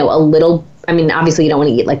 like, you know, a little. I mean, obviously you don't want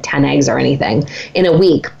to eat like 10 eggs or anything in a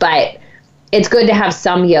week, but it's good to have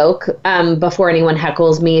some yolk before anyone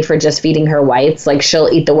heckles me for just feeding her whites. Like, she'll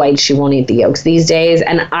eat the whites, she won't eat the yolks these days.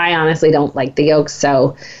 And I honestly don't like the yolks,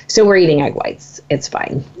 so we're eating egg whites. It's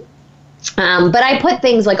fine. But I put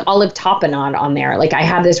things like olive tapenade on there. Like, I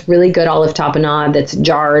have this really good olive tapenade that's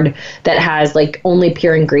jarred that has like only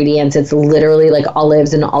pure ingredients. It's literally like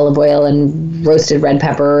olives and olive oil and roasted red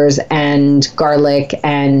peppers and garlic,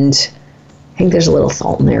 and I think there's a little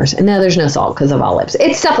salt in there. No, there's no salt because of olives.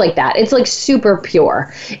 It's stuff like that. It's like super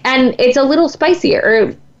pure. And it's a little spicier,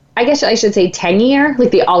 or I guess I should say tangier,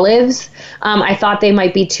 like the olives. I thought they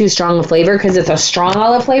might be too strong a flavor because it's a strong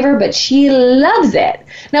olive flavor, but she loves it.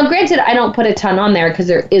 Now, granted, I don't put a ton on there because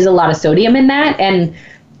there is a lot of sodium in that. And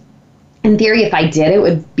in theory, if I did, it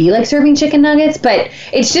would be like serving chicken nuggets. But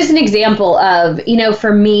it's just an example of, you know,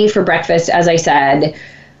 for me, for breakfast, as I said,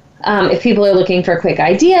 if people are looking for quick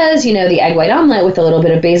ideas, you know, the egg white omelet with a little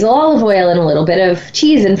bit of basil olive oil and a little bit of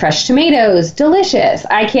cheese and fresh tomatoes, delicious.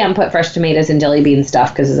 I can't put fresh tomatoes in jelly bean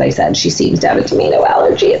stuff because, as I said, she seems to have a tomato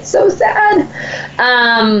allergy. It's so sad.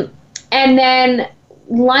 And then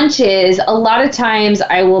lunches, a lot of times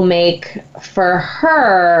I will make for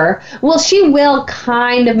her, well, she will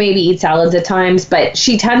kind of maybe eat salads at times, but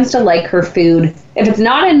she tends to like her food, if it's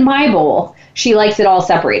not in my bowl, she likes it all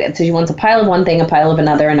separated. So she wants a pile of one thing, a pile of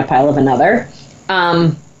another, and a pile of another.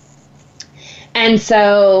 And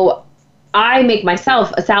so I make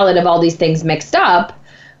myself a salad of all these things mixed up,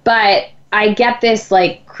 but I get this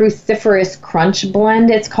like cruciferous crunch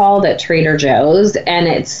blend, it's called, at Trader Joe's, and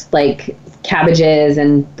it's like cabbages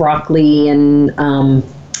and broccoli and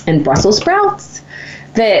Brussels sprouts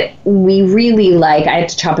that we really like. I have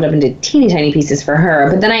to chop it up into teeny tiny pieces for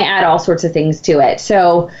her, but then I add all sorts of things to it.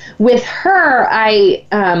 So with her,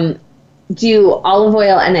 I do olive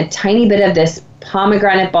oil and a tiny bit of this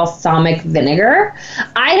pomegranate balsamic vinegar.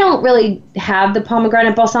 I don't really have the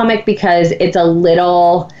pomegranate balsamic because it's a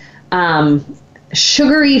little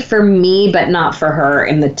sugary for me, but not for her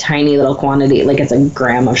in the tiny little quantity. Like, it's a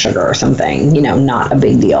gram of sugar or something, you know, not a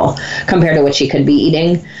big deal compared to what she could be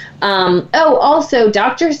eating. Also,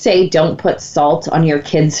 doctors say don't put salt on your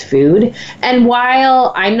kids' food. And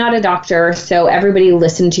while I'm not a doctor, so everybody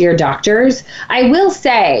listen to your doctors, I will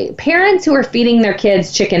say parents who are feeding their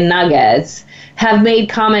kids chicken nuggets have made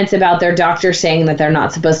comments about their doctor saying that they're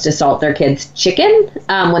not supposed to salt their kids' chicken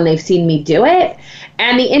when they've seen me do it.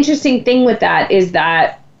 And the interesting thing with that is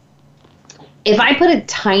that if I put a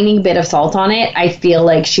tiny bit of salt on it, I feel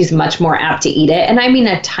like she's much more apt to eat it. And I mean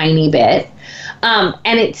a tiny bit.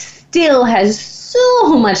 And it still has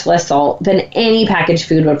so much less salt than any packaged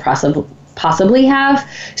food would possibly have.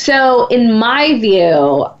 So in my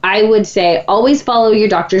view, I would say always follow your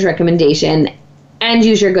doctor's recommendation and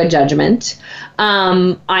use your good judgment.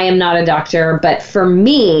 I am not a doctor, but for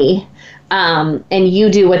me, and you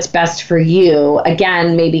do what's best for you.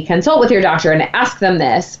 Again, maybe consult with your doctor and ask them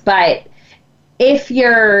this, but if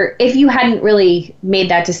you hadn't really made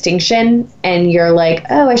that distinction and you're like,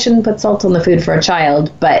 oh, I shouldn't put salt on the food for a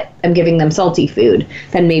child, but I'm giving them salty food,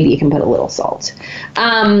 then maybe you can put a little salt.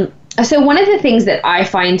 So one of the things that I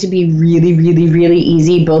find to be really, really, really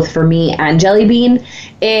easy, both for me and Jelly Bean,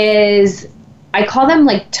 is I call them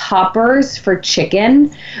like toppers for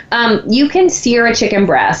chicken. You can sear a chicken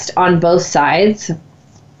breast on both sides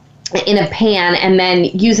in a pan and then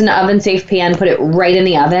use an oven-safe pan, put it right in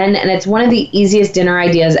the oven, and it's one of the easiest dinner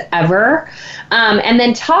ideas ever. And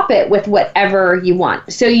then top it with whatever you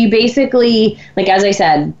want. So you basically, like as I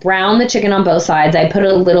said, brown the chicken on both sides. I put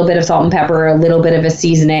a little bit of salt and pepper, a little bit of a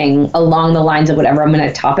seasoning along the lines of whatever I'm going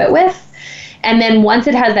to top it with. And then once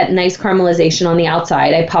it has that nice caramelization on the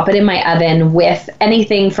outside, I pop it in my oven with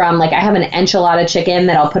anything from, like, I have an enchilada chicken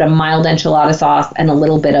that I'll put a mild enchilada sauce and a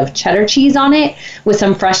little bit of cheddar cheese on it with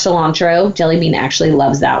some fresh cilantro. Jelly Bean actually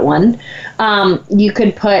loves that one. You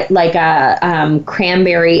could put like a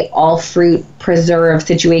cranberry all fruit preserve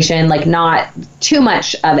situation, like not too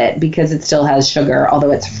much of it because it still has sugar,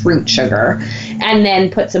 although it's fruit sugar. And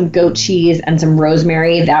then put some goat cheese and some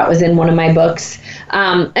rosemary. That was in one of my books.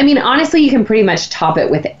 I mean, honestly, you can pretty much top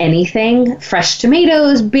it with anything. Fresh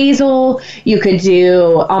tomatoes, basil. You could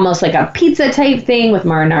do almost like a pizza type thing with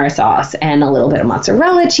marinara sauce and a little bit of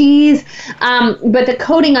mozzarella cheese. But the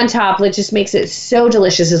coating on top, it just makes it so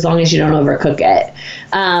delicious as long as you don't overcook it.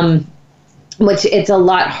 Which it's a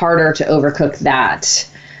lot harder to overcook that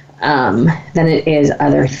than it is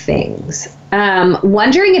other things.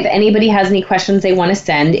 Wondering if anybody has any questions they want to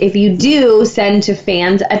send. If you do, send to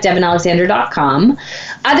fans@devinalexander.com.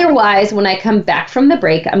 Otherwise, when I come back from the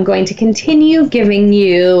break, I'm going to continue giving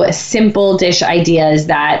you simple dish ideas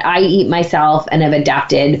that I eat myself and have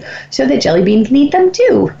adapted so that Jelly Bean can eat them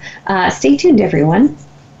too. Stay tuned, everyone.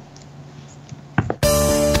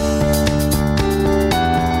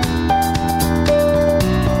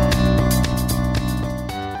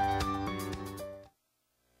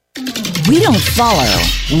 We don't follow,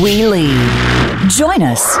 we lead. Join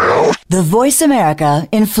us, the Voice America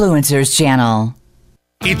Influencers Channel.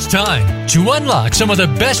 It's time to unlock some of the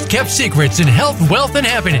best-kept secrets in health, wealth, and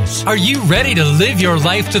happiness. Are you ready to live your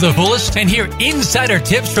life to the fullest and hear insider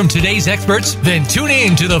tips from today's experts? Then tune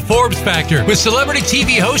in to The Forbes Factor with celebrity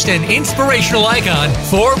TV host and inspirational icon,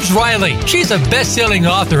 Forbes Riley. She's a best-selling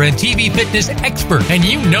author and TV fitness expert, and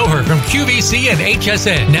you know her from QVC and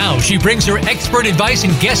HSN. Now she brings her expert advice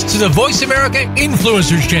and guests to the Voice America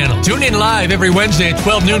Influencers Channel. Tune in live every Wednesday at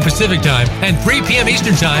 12 noon Pacific Time and 3 p.m.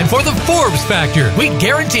 Eastern Time for The Forbes Factor. We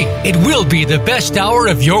guarantee it will be the best hour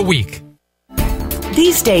of your week.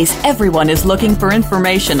 These days, everyone is looking for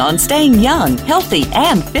information on staying young, healthy,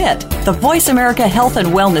 and fit. The Voice America Health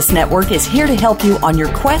and Wellness Network is here to help you on your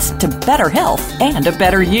quest to better health and a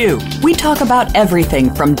better you. We talk about everything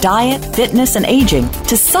from diet, fitness, and aging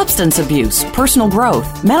to substance abuse, personal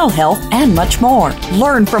growth, mental health, and much more.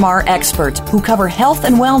 Learn from our experts who cover health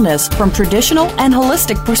and wellness from traditional and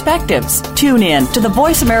holistic perspectives. Tune in to the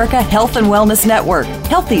Voice America Health and Wellness Network.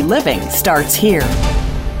 Healthy living starts here.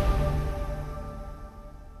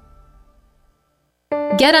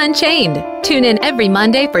 Get Unchained. Tune in every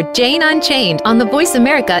Monday for Jane Unchained on the Voice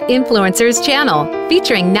America Influencers Channel,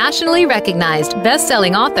 featuring nationally recognized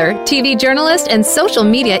best-selling author, TV journalist, and social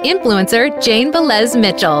media influencer Jane Velez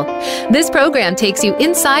Mitchell. This program takes you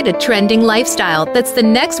inside a trending lifestyle that's the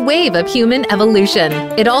next wave of human evolution.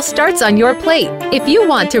 It all starts on your plate. If you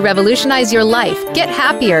want to revolutionize your life, get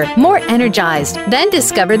happier, more energized, then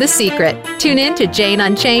discover the secret. Tune in to Jane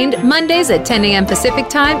Unchained Mondays at 10 a.m. Pacific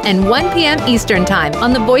Time and 1 p.m. Eastern Time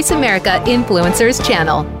on the Voice America Influencers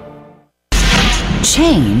Channel.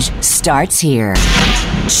 Change starts here.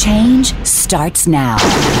 Change starts now.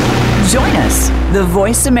 Join us, the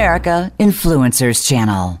Voice America Influencers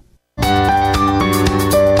Channel.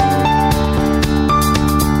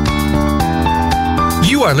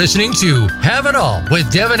 You are listening to Have It All with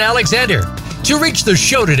Devin Alexander. To reach the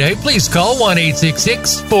show today, please call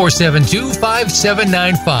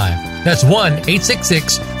 1-866-472-5795. That's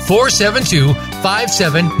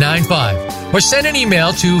 1-866-472-5795. Or send an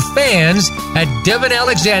email to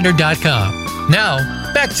fans@devinalexander.com. Now,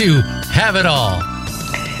 back to Have It All.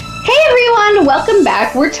 Hey everyone, welcome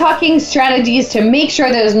back. We're talking strategies to make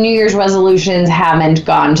sure those New Year's resolutions haven't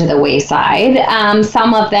gone to the wayside.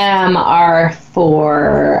 Some of them are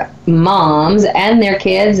for moms and their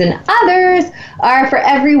kids, and others are for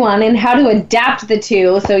everyone, and how to adapt the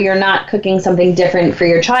two so you're not cooking something different for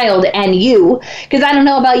your child and you. Because I don't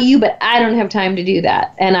know about you, but I don't have time to do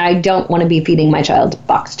that, and I don't want to be feeding my child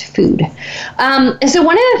boxed food. So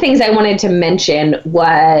one of the things I wanted to mention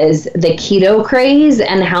was the keto craze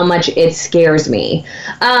and how much it scares me.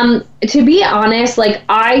 To be honest, like,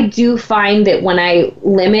 I do find that when I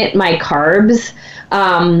limit my carbs,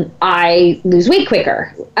 I lose weight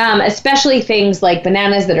quicker, especially things like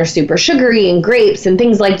bananas that are super sugary and grapes and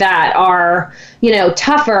things like that are,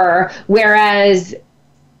 tougher. Whereas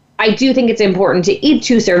I do think it's important to eat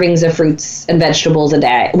 2 servings of fruits and vegetables a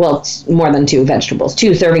day. Well, more than 2 vegetables,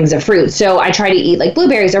 2 servings of fruit. So I try to eat like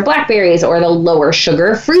blueberries or blackberries or the lower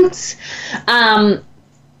sugar fruits.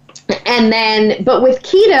 But with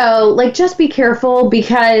keto, like, just be careful,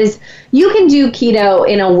 because you can do keto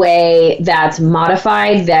in a way that's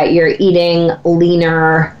modified, that you're eating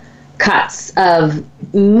leaner cuts of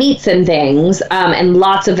meats and things, and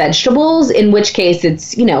lots of vegetables, in which case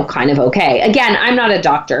it's, kind of okay. Again, I'm not a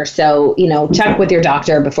doctor, so, check with your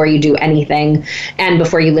doctor before you do anything and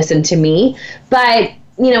before you listen to me. But,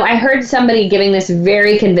 I heard somebody giving this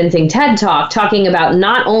very convincing TED Talk talking about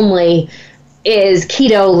not only is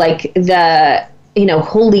keto like the,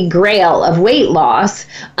 holy grail of weight loss,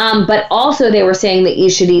 but also they were saying that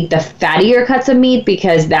you should eat the fattier cuts of meat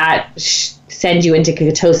because that sends you into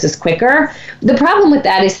ketosis quicker. The problem with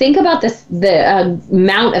that is, think about the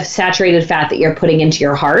amount of saturated fat that you're putting into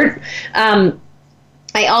your heart.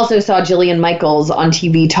 I also saw Jillian Michaels on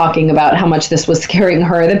TV talking about how much this was scaring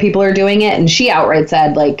her that people are doing it, and she outright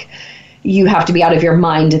said, like, you have to be out of your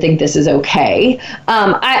mind to think this is okay.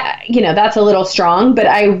 That's a little strong, but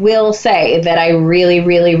I will say that I really,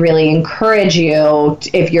 really, really encourage you,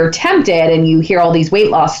 if you're tempted and you hear all these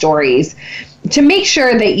weight loss stories, to make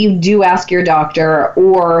sure that you do ask your doctor,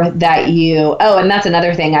 or that and that's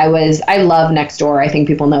another thing. I love Nextdoor. I think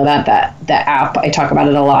people know that app. I talk about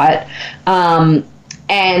it a lot.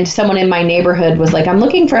 And someone in my neighborhood was like, I'm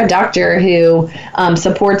looking for a doctor who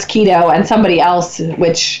supports keto, and somebody else,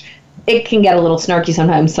 which it can get a little snarky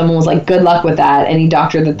sometimes. Someone was like, good luck with that. Any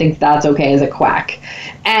doctor that thinks that's okay is a quack.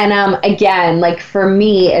 And again, like for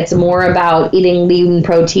me, it's more about eating lean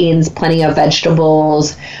proteins, plenty of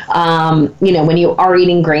vegetables. When you are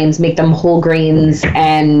eating grains, make them whole grains,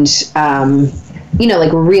 and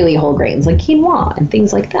like really whole grains, like quinoa and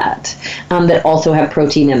things like that, that also have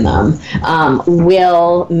protein in them,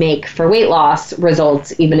 will make for weight loss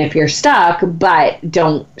results, even if you're stuck, but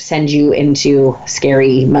don't send you into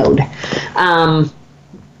scary mode.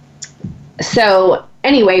 So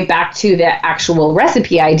anyway, back to the actual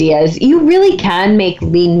recipe ideas. You really can make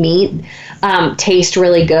lean meat taste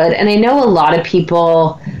really good. And I know a lot of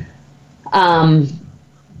people,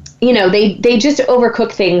 they just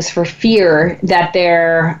overcook things for fear that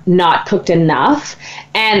they're not cooked enough.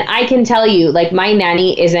 And I can tell you, like, my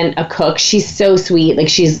nanny isn't a cook. She's so sweet. Like,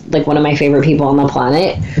 she's like one of my favorite people on the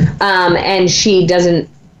planet. And she doesn't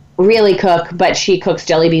really cook, but she cooks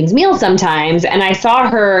Jelly Bean's meals sometimes. And I saw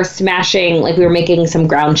her smashing, like, we were making some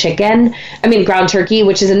ground turkey,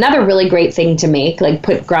 which is another really great thing to make. Like,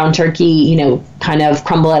 put ground turkey, kind of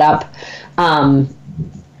crumble it up,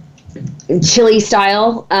 chili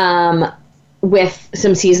style, with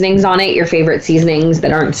some seasonings on it, your favorite seasonings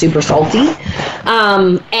that aren't super salty.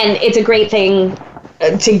 And it's a great thing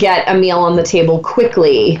to get a meal on the table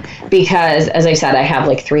quickly, because, as I said, I have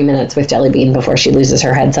like 3 minutes with Jelly Bean before she loses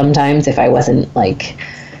her head sometimes if I wasn't like,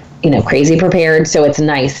 crazy prepared. So it's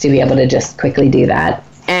nice to be able to just quickly do that.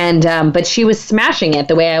 And, but she was smashing it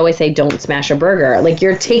the way I always say, don't smash a burger. Like,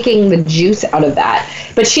 you're taking the juice out of that,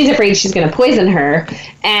 but she's afraid she's going to poison her.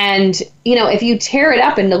 And, if you tear it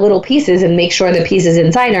up into little pieces and make sure the pieces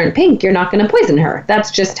inside aren't pink, you're not going to poison her. That's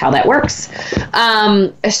just how that works.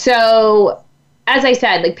 So as I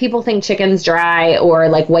said, like, people think chicken's dry or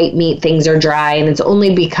like white meat things are dry, and it's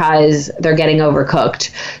only because they're getting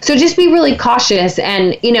overcooked. So just be really cautious.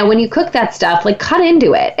 And, when you cook that stuff, like, cut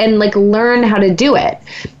into it and like learn how to do it,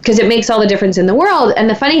 because it makes all the difference in the world. And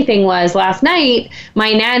the funny thing was, last night,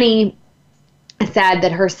 my nanny said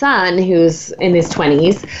that her son, who's in his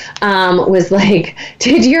 20s, was like,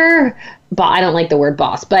 I don't like the word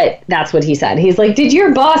boss, but that's what he said. He's like, did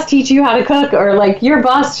your boss teach you how to cook? Or like, your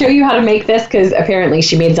boss show you how to make this? Because apparently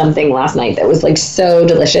she made something last night that was like so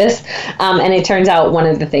delicious. And it turns out one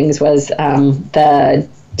of the things was the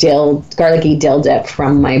garlicky dill dip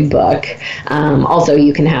from my book. Also,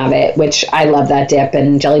 you can have it, which I love that dip,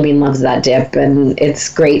 and Jelly Bean loves that dip, and it's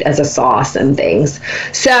great as a sauce and things.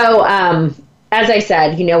 So, as I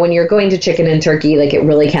said, when you're going to chicken and turkey, like, it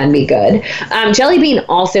really can be good. Jelly Bean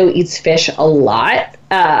also eats fish a lot.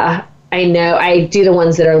 I know I do the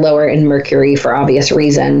ones that are lower in mercury for obvious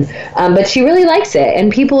reason, but she really likes it.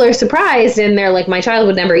 And people are surprised, and they're like, my child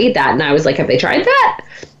would never eat that. And I was like, have they tried that?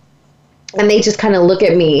 And they just kind of look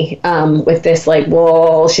at me with this like,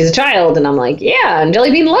 well, she's a child. And I'm like, yeah, and Jelly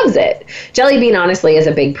Bean loves it. Jelly Bean, honestly, is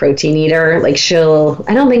a big protein eater. Like,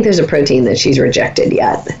 I don't think there's a protein that she's rejected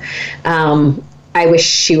yet. I wish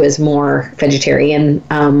she was more vegetarian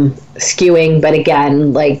skewing. But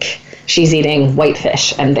again, like, she's eating white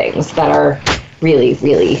fish and things that are really,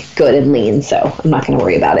 really good and lean. So I'm not going to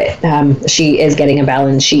worry about it. She is getting a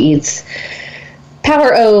balance. She eats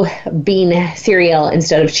Power O bean cereal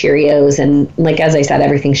instead of Cheerios, and like, as I said,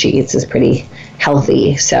 everything she eats is pretty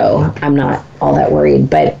healthy, so I'm not all that worried.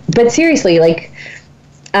 But seriously, like,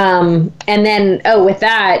 and then with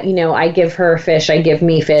that, I give her fish, I give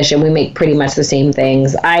me fish, and we make pretty much the same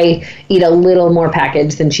things. I eat a little more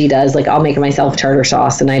packaged than she does. Like, I'll make myself tartar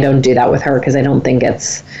sauce, and I don't do that with her because I don't think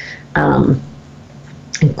it's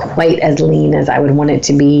quite as lean as I would want it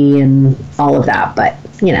to be and all of that. But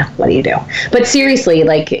what do you do? But seriously,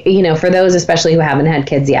 like, for those especially who haven't had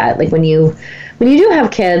kids yet, like, when you do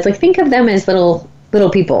have kids, like, think of them as little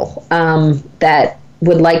people that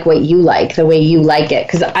would like what you like, the way you like it.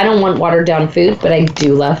 Because I don't want watered down food, but I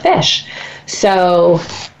do love fish. So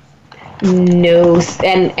no,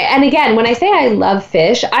 and again, when I say I love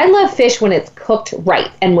fish when it's cooked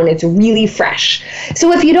right and when it's really fresh.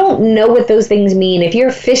 So if you don't know what those things mean, if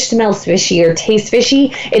your fish smells fishy or tastes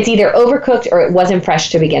fishy, it's either overcooked or it wasn't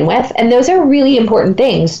fresh to begin with. And those are really important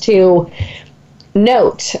things to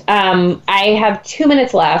note. I have 2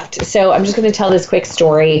 minutes left, so I'm just going to tell this quick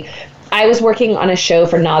story. I was working on a show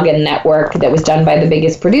for Noggin Network that was done by the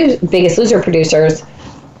Biggest Loser producers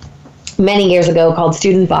many years ago called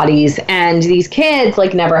Student Bodies. And these kids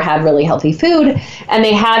like never had really healthy food. And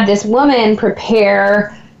they had this woman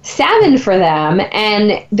prepare salmon for them,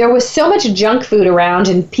 and there was so much junk food around,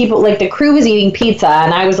 and people, like, the crew was eating pizza,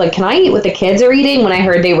 and I was like, can I eat what the kids are eating, when I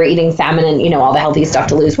heard they were eating salmon and, you know, all the healthy stuff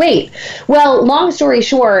to lose weight. Well, long story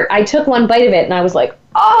short, I took one bite of it and I was like,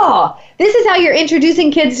 oh, this is how you're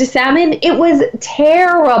introducing kids to salmon? It was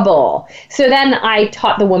terrible. So then I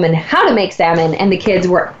taught the woman how to make salmon, and the kids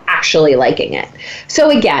were actually liking it. So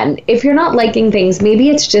again, if you're not liking things, maybe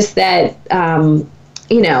it's just that,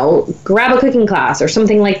 you know, grab a cooking class or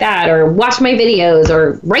something like that, or watch my videos,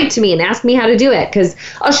 or write to me and ask me how to do it, because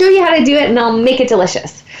I'll show you how to do it and I'll make it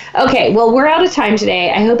delicious. Okay, well, we're out of time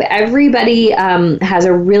today. I hope everybody has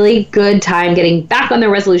a really good time getting back on their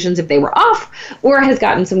resolutions if they were off, or has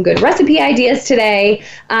gotten some good recipe ideas today.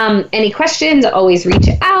 Any questions, always reach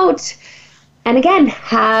out. And again,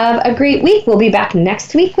 have a great week. We'll be back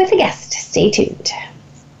next week with a guest. Stay tuned.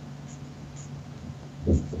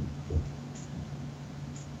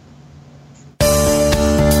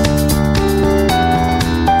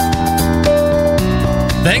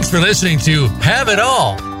 Thanks for listening to Have It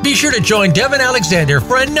All. Be sure to join Devin Alexander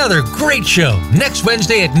for another great show next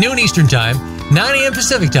Wednesday at noon Eastern Time, 9 a.m.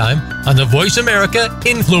 Pacific Time on the Voice America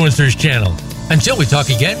Influencers channel. Until we talk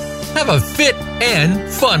again, have a fit and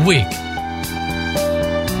fun week.